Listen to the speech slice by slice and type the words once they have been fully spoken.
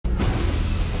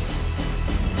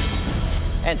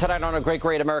And tonight on a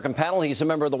great American panel, he's a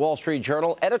member of the Wall Street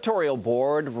Journal editorial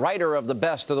board, writer of the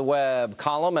Best of the Web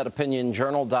column at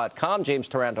opinionjournal.com. James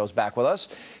Taranto's back with us.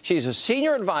 She's a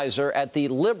senior advisor at the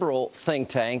liberal think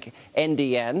tank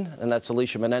NDN, and that's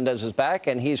Alicia Menendez is back,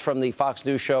 and he's from the Fox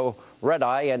News show Red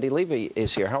Eye. Andy Levy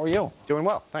is here. How are you? Doing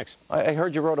well, thanks. I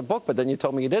heard you wrote a book, but then you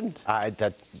told me you didn't.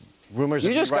 Rumors.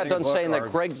 You just got done saying that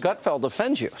Greg Gutfeld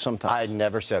offends you sometimes. I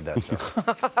never said that,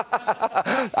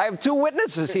 sir. I have two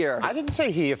witnesses here. I didn't say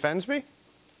he offends me.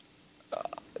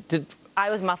 I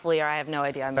was mufflier. I have no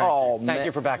idea. Thank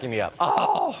you for backing me up.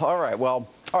 Oh, all right. Well,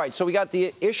 all right. So we got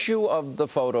the issue of the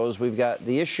photos. We've got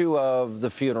the issue of the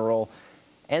funeral.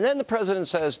 And then the president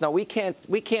says, no, we can't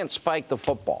spike the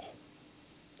football.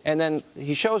 And then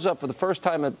he shows up for the first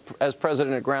time as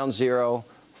president at Ground Zero,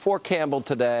 Fort Campbell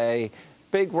today.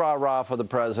 Big rah-rah for the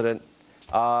president,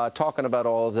 talking about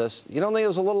all of this. You don't think it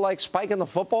was a little like spiking the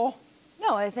football?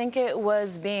 No, I think it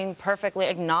was being perfectly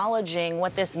acknowledging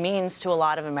what this means to a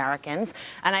lot of Americans.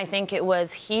 And I think it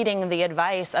was heeding the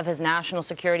advice of his national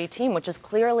security team, which is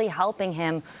clearly helping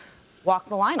him walk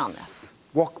the line on this.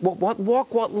 Walk what line? Walk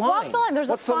the line.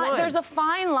 There's a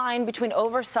fine line between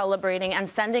over-celebrating and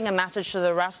sending a message to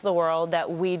the rest of the world that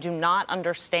we do not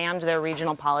understand their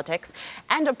regional politics,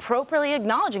 and appropriately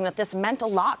acknowledging that this meant a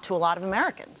lot to a lot of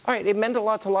Americans. All right, it meant a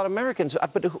lot to a lot of Americans.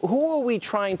 But who are we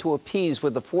trying to appease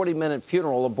with the 40-minute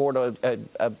funeral aboard an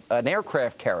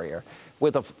aircraft carrier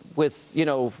with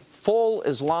full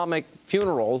Islamic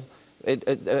funeral,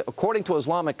 according to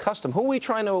Islamic custom? Who are we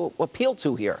trying to appeal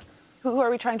to here? Who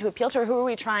are we trying to appeal to, or who are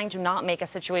we trying to not make a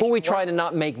situation Who are we worse? trying to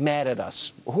not make mad at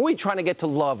us? Who are we trying to get to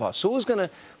love us?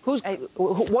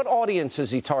 What audience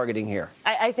is he targeting here?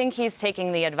 I think he's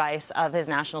taking the advice of his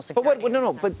national security.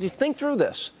 But you think through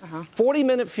this.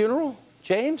 40-minute funeral,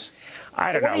 James?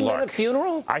 I don't know. 40-minute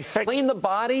funeral? I think... Clean the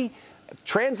body,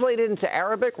 translate it into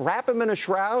Arabic, wrap him in a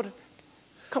shroud?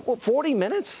 40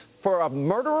 minutes? For a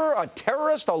murderer, a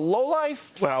terrorist, a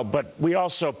lowlife? Well, but we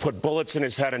also put bullets in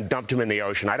his head and dumped him in the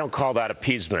ocean. I don't call that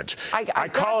appeasement. I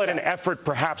call it an effort,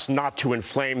 perhaps, not to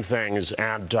inflame things.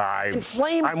 And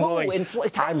inflame who?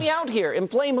 Tell me out here.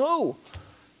 Inflame who?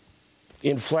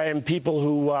 Inflame people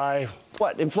who...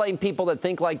 What? Inflame people that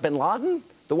think like Bin Laden?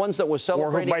 The ones that were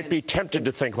celebrating... Or who might be tempted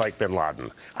to think like Bin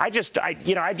Laden. I'm just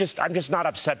not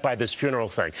upset by this funeral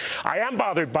thing. I am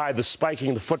bothered by the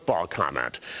spiking the football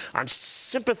comment. I'm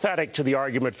sympathetic to the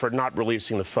argument for not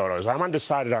releasing the photos. I'm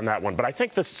undecided on that one. But I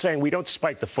think this saying we don't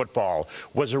spike the football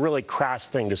was a really crass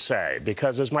thing to say.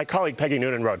 Because as my colleague Peggy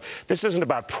Noonan wrote, this isn't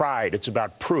about pride, it's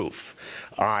about proof.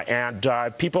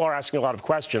 People are asking a lot of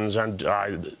questions, and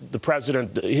the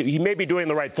president, he may be doing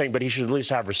the right thing, but he should at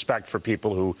least have respect for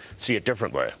people who see it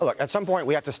differently. Look, at some point,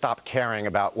 we have to stop caring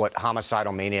about what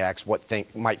homicidal maniacs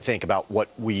might think about what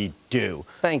we do.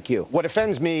 Thank you. What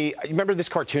offends me, remember this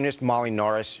cartoonist, Molly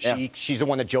Norris? Yeah. She's the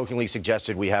one that jokingly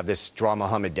suggested we have this Draw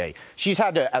Muhammad Day. She's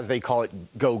had to, as they call it,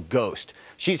 go ghost.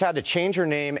 She's had to change her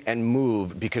name and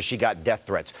move because she got death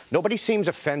threats. Nobody seems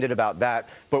offended about that,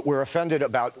 but we're offended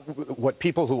about what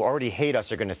people who already hate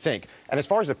us are going to think. And as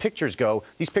far as the pictures go,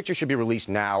 these pictures should be released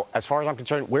now. As far as I'm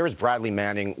concerned, where is Bradley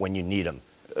Manning when you need him?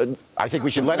 I think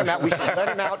we should let him out. We should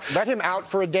let him out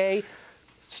for a day.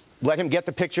 Let him get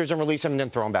the pictures and release them, and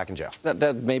then throw him back in jail.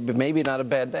 That maybe not a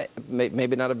bad day,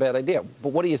 maybe not a bad idea. But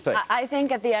what do you think? I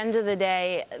think at the end of the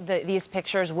day, these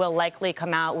pictures will likely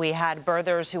come out. We had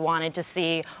birthers who wanted to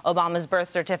see Obama's birth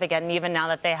certificate, and even now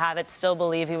that they have it, still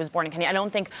believe he was born in Kenya. I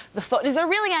don't think is there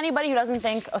really anybody who doesn't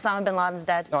think Osama bin Laden's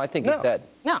dead? No, I think he's dead.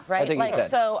 No, right? I think he's dead.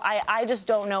 So I just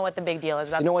don't know what the big deal is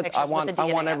about. You know what? I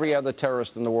want every other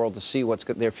terrorist in the world to see what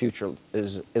their future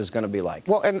is going to be like.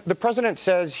 Well, and the president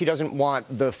says he doesn't want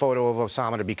the photo of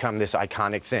Osama to become this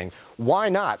iconic thing. Why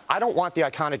not? I don't want the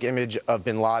iconic image of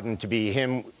bin Laden to be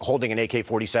him holding an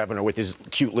AK-47 or with his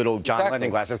cute little John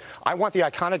Lennon glasses. I want the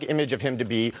iconic image of him to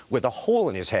be with a hole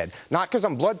in his head. Not because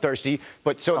I'm bloodthirsty,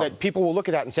 but so that people will look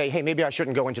at that and say, hey, maybe I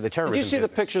shouldn't go into the terrorism Did you see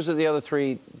business. the pictures of the other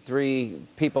three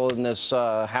people in this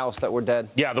house that were dead?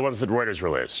 Yeah, the ones that Reuters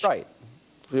released. Right.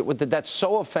 Did that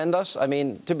so offend us? I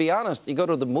mean, to be honest, you go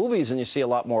to the movies and you see a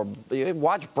lot more. You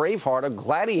watch Braveheart or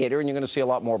Gladiator and you're going to see a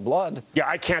lot more blood. Yeah,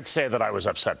 I can't say that I was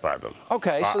upset by them.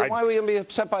 Okay, so then why are we going to be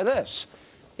upset by this?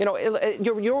 You know,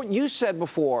 you said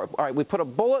before, all right, we put a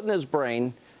bullet in his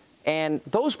brain, and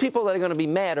those people that are going to be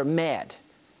mad are mad.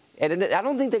 And I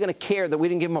don't think they're going to care that we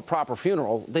didn't give him a proper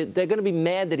funeral. They're going to be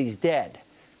mad that he's dead.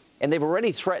 And they've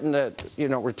already threatened,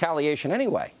 retaliation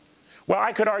anyway. Well,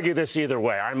 I could argue this either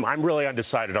way. I'm really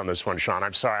undecided on this one, Sean.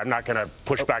 I'm sorry. I'm not going to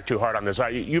push back too hard on this.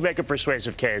 You make a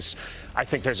persuasive case. I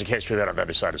think there's a case for that on the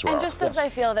other side as well. And just as I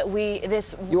feel that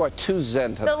You are too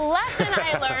zen. The lesson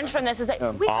I learned from this is that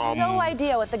we have no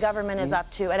idea what the government is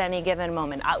up to at any given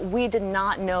moment. We did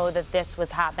not know that this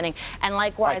was happening. And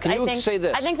likewise, Can you say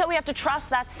this? I think that we have to trust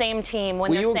that same team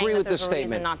when they're saying that there's a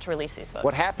reason not to release these photos.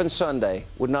 What happened Sunday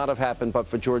would not have happened but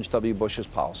for George W. Bush's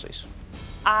policies.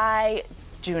 I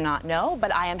do not know,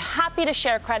 but I am happy to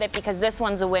share credit because this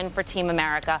one's a win for Team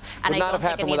America, and Would not have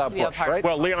happened without Bush, right?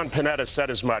 Well, Leon Panetta said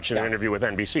as much in an interview with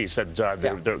NBC. He said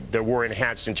there were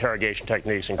enhanced interrogation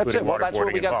techniques, including waterboarding that's where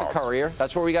we got involved. the Courier.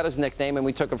 That's where we got his nickname, and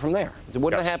we took it from there. It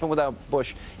wouldn't have happened without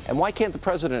Bush. And why can't the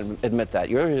president admit that?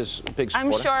 You're his big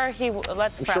supporter. I'm sure he.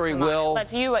 I'm sure he will.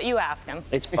 Let's you ask him.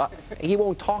 He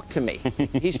won't talk to me.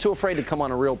 He's too afraid to come on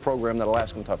a real program that'll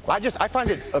ask him tough questions. I find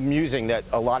it amusing that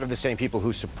a lot of the same people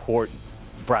who support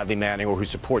Bradley Manning or who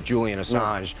support Julian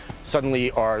Assange suddenly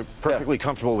are perfectly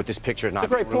comfortable with this picture not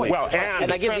being released. Well,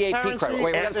 and I give the AP credit.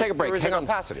 Wait, we got to take a break. Hang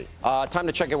on. Time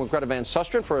to check in with Greta Van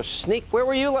Susteren for a sneak. Where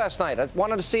were you last night? I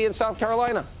wanted to see you in South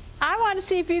Carolina. I wanted to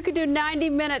see if you could do 90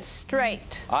 minutes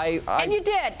straight. And you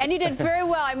did. And you did very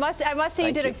well. I must say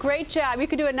you did a great job. You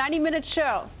could do a 90-minute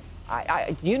show.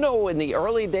 You know, in the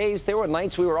early days, there were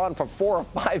nights we were on for 4 or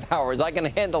 5 hours. I can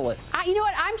handle it. You know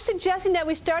what? I'm suggesting that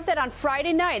we start that on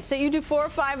Friday night. So you do 4 or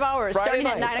 5 hours starting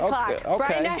at 9 o'clock. Okay.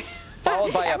 Friday night.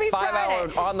 Followed by a Every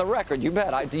 5-hour on the record. You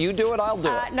bet. You do it, I'll do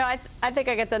it. No, I think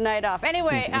I get the night off.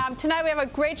 Anyway, tonight we have a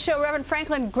great show. Reverend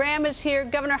Franklin Graham is here.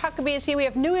 Governor Huckabee is here. We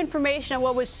have new information on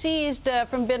what was seized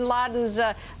from bin Laden's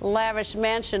lavish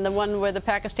mansion, the one where the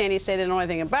Pakistanis say they don't know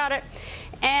anything about it.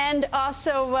 And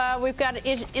also, we've got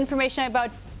information about,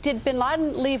 did bin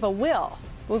Laden leave a will?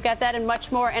 We've got that and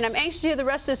much more. And I'm anxious to hear the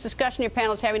rest of this discussion your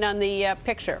panel is having on the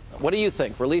picture. What do you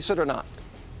think? Release it or not?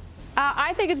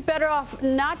 I think it's better off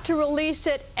not to release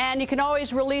it, and you can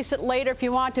always release it later if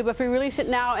you want to, but if we release it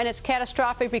now and it's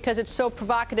catastrophic because it's so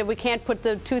provocative, we can't put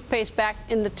the toothpaste back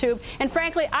in the tube. And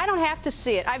frankly, I don't have to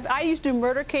see it. I used to do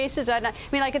murder cases. I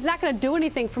mean, like, it's not going to do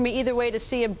anything for me either way to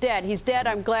see him dead. He's dead.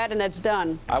 I'm glad, and that's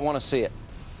done. I want to see it.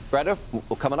 Greta,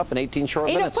 we're coming up in 18 short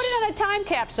minutes. Put it on a time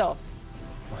capsule.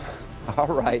 All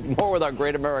right. More with our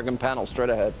Great American panel straight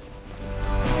ahead.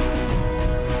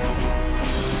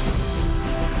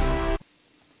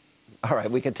 All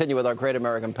right, we continue with our Great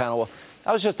American panel. Well,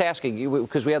 I was just asking you,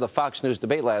 because we had the Fox News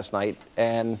debate last night,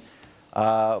 and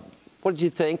what did you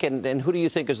think, and who do you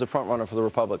think is the front runner for the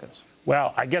Republicans?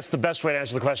 Well, I guess the best way to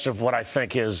answer the question of what I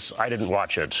think is I didn't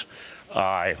watch it.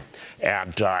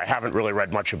 And I haven't really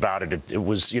read much about it. It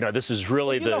was, you know, this is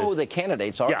really You know who the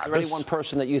candidates are? Yeah, is there any one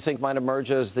person that you think might emerge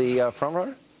as the front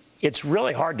runner? It's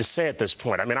really hard to say at this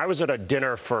point. I mean, I was at a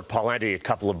dinner for Pawlenty a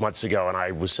couple of months ago, and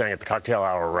I was saying at the cocktail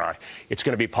hour, it's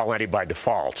going to be Pawlenty by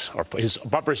default, or his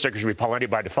bumper sticker should be Pawlenty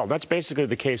by default. That's basically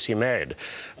the case he made.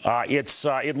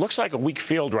 It looks like a weak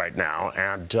field right now,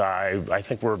 and I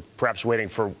think we're perhaps waiting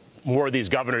for more of these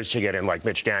governors to get in, like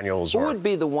Mitch Daniels. Who would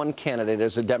be the one candidate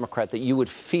as a Democrat that you would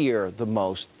fear the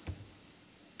most?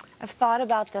 I've thought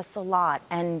about this a lot,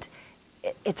 and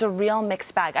it's a real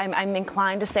mixed bag. I'm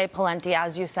inclined to say Pawlenty,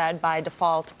 as you said, by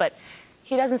default, but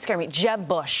he doesn't scare me. Jeb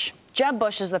Bush. Jeb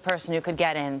Bush is the person who could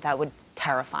get in that would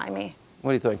terrify me.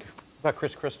 What do you think? What about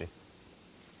Chris Christie?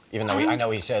 Even though I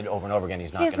know he said over and over again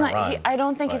he's not going to run. I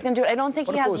don't think he's going to do it. I don't think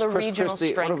he has the regional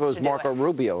strength What if it was to do Marco it.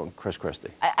 Rubio and Chris Christie?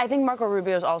 I think Marco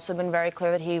Rubio has also been very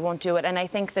clear that he won't do it. And I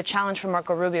think the challenge for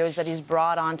Marco Rubio is that he's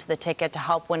brought onto the ticket to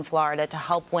help win Florida, to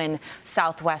help win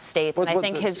Southwest states. And I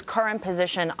think his current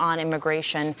position on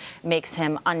immigration makes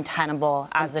him untenable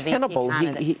as a VP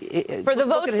candidate. For the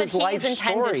votes that he's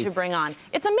intended to bring on.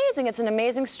 It's amazing. It's an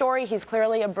amazing story. He's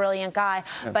clearly a brilliant guy.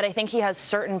 Yeah. But I think he has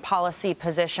certain policy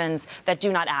positions that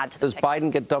do not add to the ticket. Does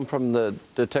Biden get dumped from the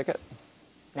ticket?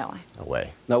 No way. No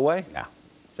way. No way? No.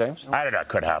 James? I don't know. It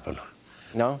could happen.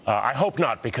 No? I hope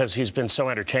not, because he's been so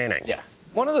entertaining. Yeah.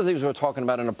 One of the things we're talking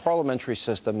about in a parliamentary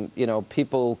system, you know,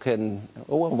 people can,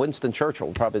 well, Winston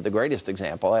Churchill, probably the greatest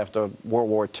example. After World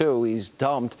War II, he's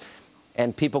dumped,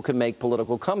 and people can make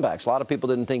political comebacks. A lot of people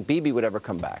didn't think Bibi would ever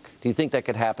come back. Do you think that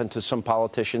could happen to some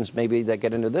politicians maybe that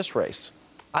get into this race?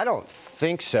 I don't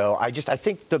think so. I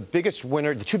think the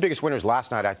two biggest winners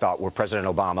last night, I thought, were President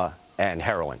Obama and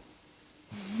heroin.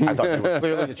 I thought they were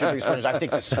clearly the two biggest winners. I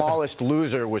think the smallest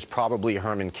loser was probably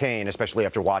Herman Cain, especially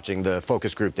after watching the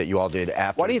focus group that you all did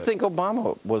after. Why do you think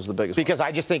Obama was the biggest? Because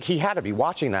I just think he had to be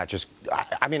watching that.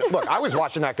 I mean, look, I was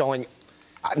watching that going,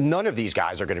 none of these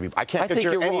guys are going to be. I can't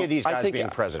picture any of these guys being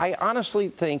president. I honestly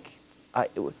think.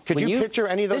 Could you picture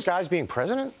any of those guys being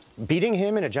president? Beating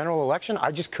him in a general election?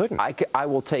 I just couldn't. I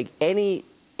will take any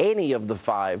any of the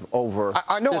 5 over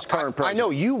this current president. I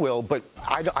know you will, but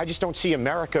I just don't see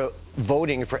America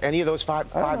voting for any of those five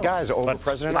guys over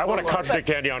President. I want to contradict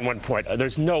Andy on one point.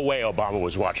 There's no way Obama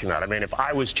was watching that. I mean, if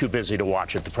I was too busy to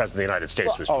watch it, the President of the United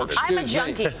States was too busy. I'm a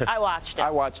junkie. I watched it. I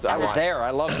was there.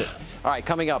 I loved it. All right,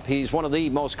 coming up, he's one of the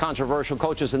most controversial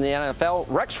coaches in the NFL,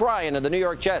 Rex Ryan of the New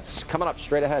York Jets. Coming up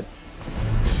straight ahead.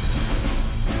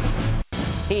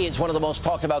 He is one of the most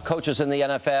talked about coaches in the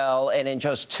NFL, and in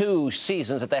just 2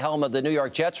 seasons at the helm of the New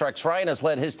York Jets, Rex Ryan has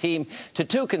led his team to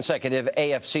 2 consecutive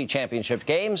AFC championship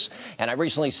games. And I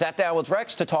recently sat down with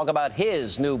Rex to talk about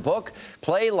his new book,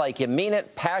 Play Like You Mean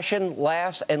It, Passion,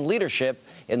 Laughs, and Leadership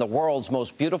in the World's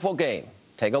Most Beautiful Game.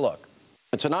 Take a look.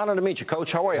 It's an honor to meet you,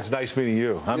 Coach. How are you? It's nice meeting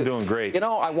you. I'm doing great. You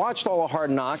know, I watched all the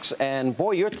Hard Knocks, and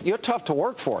boy, you're tough to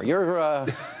work for. You're,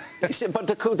 but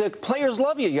the players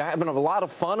love you. You're having a lot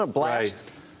of fun, a blast. Right.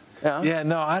 Yeah,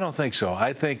 no, I don't think so.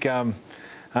 I think I'm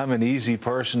an easy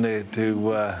person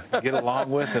to get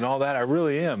along with and all that. I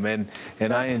really am, and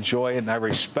I enjoy it, and I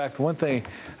respect. One thing,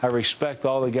 I respect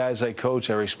all the guys I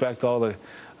coach. I respect all the,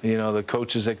 the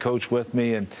coaches that coach with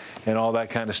me and all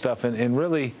that kind of stuff. And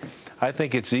really, I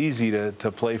think it's easy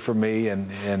to play for me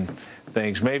and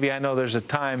things. Maybe I know there's a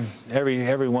time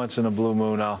every once in a blue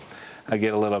moon I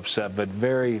get a little upset, but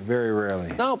very, very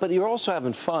rarely. No, but you're also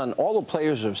having fun. All the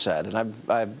players have said, and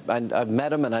I've met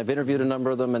them and I've interviewed a number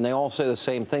of them, and they all say the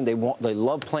same thing. They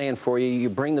love playing for you. You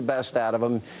bring the best out of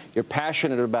them. You're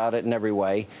passionate about it in every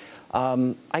way.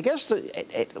 I guess,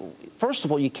 first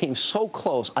of all, you came so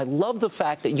close. I love the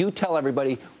fact that you tell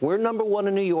everybody, we're #1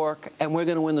 in New York, and we're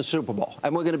going to win the Super Bowl,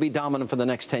 and we're going to be dominant for the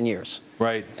next 10 years.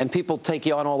 Right. And people take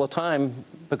you on all the time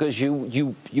because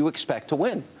you expect to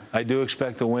win. I do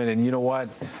expect to win, and you know what?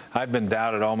 I've been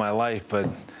doubted all my life, but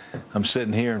I'm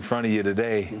sitting here in front of you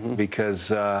today because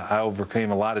I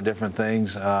overcame a lot of different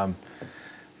things. But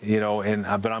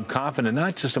I'm confident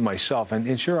not just in myself,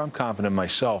 and sure, I'm confident in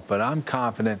myself, but I'm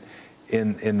confident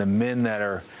in the men that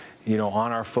are,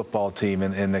 on our football team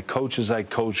and the coaches I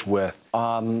coach with.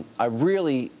 I've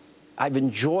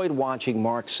enjoyed watching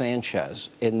Mark Sanchez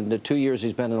in the 2 years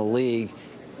he's been in the league.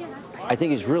 I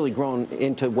think he's really grown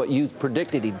into what you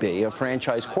predicted he'd be, a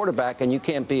franchise quarterback, and you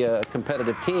can't be a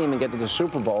competitive team and get to the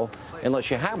Super Bowl unless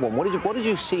you have one. What did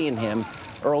you see in him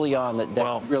early on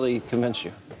that really convinced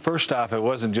you? First off, it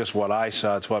wasn't just what I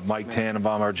saw. It's what Mike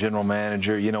Tannenbaum, our general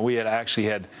manager, we had actually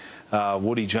had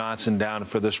Woody Johnson down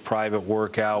for this private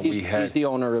workout. He's the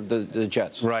owner of the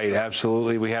Jets. Right,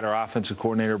 absolutely. We had our offensive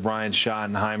coordinator, Brian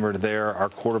Schottenheimer, there, our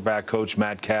quarterback coach,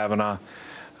 Matt Cavanaugh.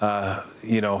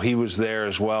 He was there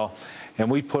as well. And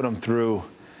we put him through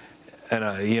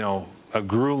a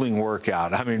grueling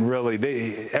workout. I mean,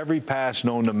 really, every pass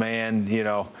known to man,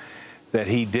 that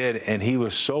he did, and he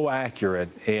was so accurate.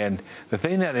 And the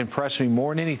thing that impressed me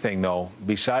more than anything, though,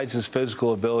 besides his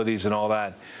physical abilities and all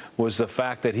that, was the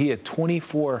fact that he had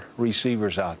 24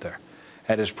 receivers out there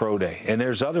at his pro day. And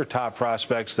there's other top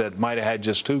prospects that might have had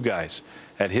just 2 guys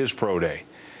at his pro day.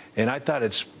 And I thought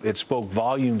it spoke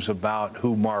volumes about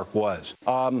who Mark was.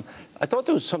 I thought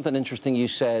there was something interesting you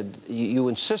said. You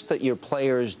insist that your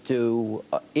players do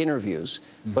interviews,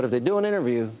 but if they do an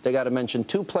interview, they got to mention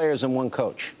 2 players and 1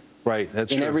 coach. Right,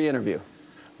 that's true. In every interview.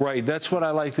 Right, that's what I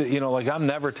like to, I'm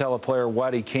never tell a player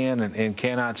what he can and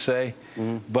cannot say,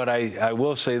 but I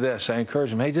will say this. I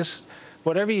encourage him, hey, just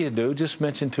whatever you do, just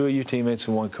mention 2 of your teammates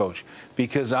and 1 coach.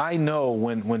 Because I know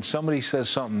when somebody says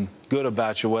something good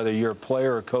about you, whether you're a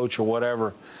player or coach or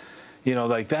whatever,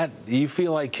 like that, you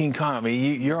feel like King Kong. I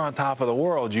mean, you're on top of the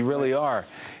world. You really are.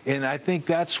 And I think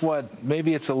that's what,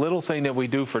 maybe it's a little thing that we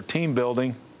do for team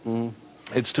building.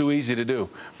 It's too easy to do.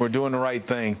 We're doing the right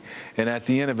thing. And at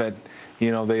the end of it,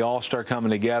 they all start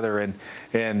coming together.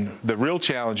 And the real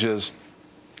challenge is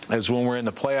when we're in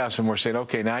the playoffs and we're saying,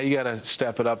 okay, now you got to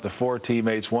step it up to 4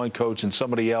 teammates, 1 coach, and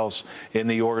somebody else in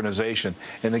the organization.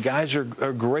 And the guys are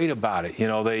great about it.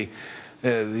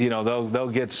 They'll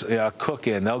get a cook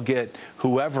in, they'll get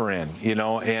whoever in,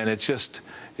 and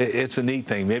it's a neat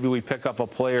thing. Maybe we pick up a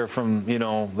player from,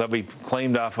 that we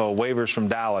claimed off of waivers from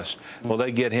Dallas. Well,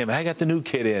 they get him. I got the new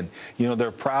kid in.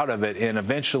 They're proud of it, and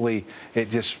eventually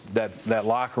it just, that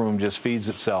locker room just feeds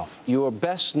itself. You are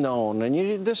best known,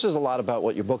 and this is a lot about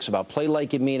what your book's about. Play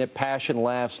like you mean it, passion,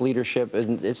 laughs, leadership.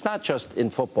 And it's not just in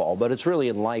football, but it's really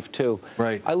in life, too.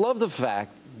 Right. I love the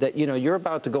fact that, you're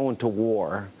about to go into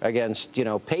war against,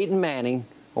 Peyton Manning,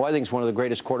 who I think is one of the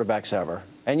greatest quarterbacks ever.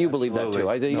 And you believe that, too.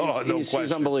 I think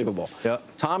he's unbelievable.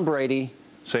 Yep. Tom Brady.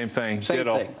 Same thing. Same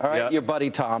thing. All right, yep. Your buddy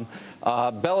Tom.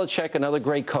 Belichick, another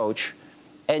great coach.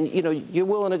 And, you're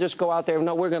willing to just go out there and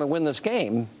know we're going to win this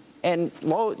game. And,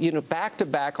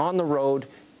 back-to-back on the road,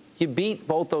 You beat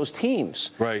both those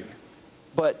teams. Right.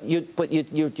 But you're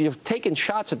taking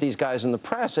shots at these guys in the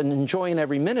press and enjoying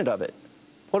every minute of it.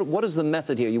 What is the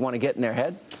method here? You want to get in their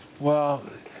head? Well,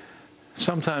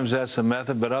 sometimes that's the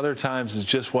method, but other times it's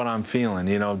just what I'm feeling.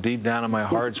 You know, deep down in my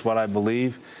heart, it's what I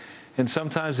believe. And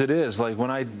sometimes it is. Like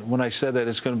when I said that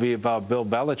it's going to be about Bill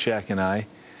Belichick and I,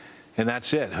 and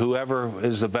that's it. Whoever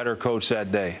is the better coach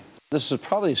that day. This is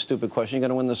probably a stupid question. You're going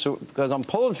to win the Super Bowl, because I'm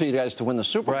pulling for you guys to win the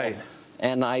Super Bowl. Right.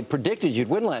 And I predicted you'd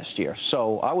win last year,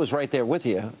 so I was right there with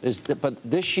you. But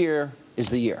this year is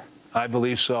the year. I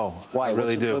believe so. Why? I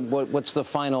really do. What's the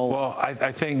final? Well,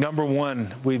 I think, number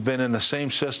one, we've been in the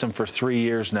same system for 3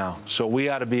 years now. So we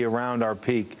ought to be around our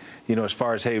peak, you know, as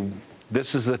far as, hey,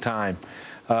 this is the time.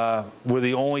 We're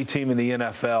the only team in the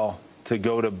NFL to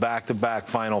go to back-to-back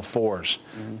Final Fours.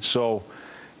 So,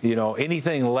 you know,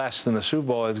 anything less than the Super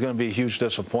Bowl is going to be a huge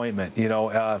disappointment. You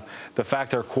know, the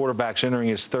fact our quarterback's entering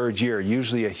his third year,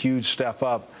 usually a huge step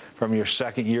up from your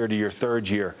second year to your third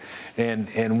year.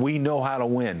 And we know how to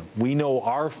win. We know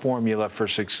our formula for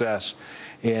success.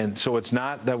 And so it's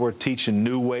not that we're teaching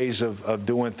new ways of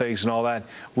doing things and all that.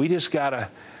 We just got to,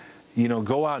 you know,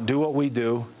 go out and do what we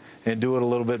do and do it a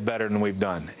little bit better than we've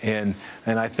done. And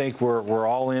I think we're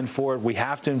all in for it. We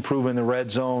have to improve in the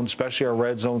red zone, especially our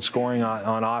red zone scoring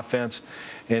on offense.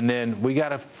 And then we got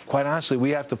to, quite honestly, we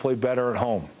have to play better at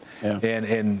home. Yeah.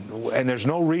 And there's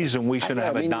no reason we shouldn't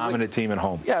have a dominant team at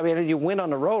home. Yeah, I mean, you win on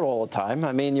the road all the time.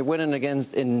 I mean, you're winning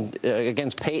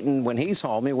against Peyton when he's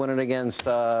home. You're winning against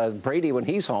Brady when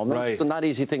he's home. Those are not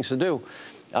easy things to do.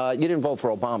 You didn't vote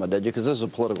for Obama, did you? Because this is a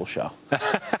political show.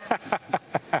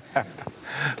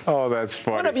 Oh, that's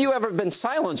funny. When have you ever been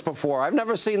silenced before? I've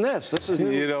never seen this. This is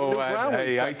new. You know what?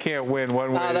 Hey, I can't win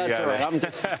one way or the other. That's all right. I'm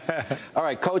just. All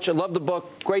right, Coach, I love the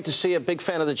book. Great to see you. Big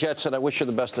fan of the Jets, and I wish you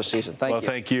the best this season. Thank you. Well,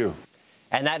 thank you.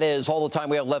 And that is all the time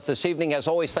we have left this evening. As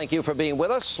always, thank you for being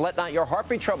with us. Let not your heart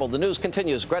be troubled. The news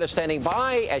continues. Greta standing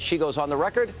by as she goes on the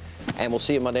record, and we'll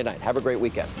see you Monday night. Have a great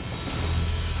weekend.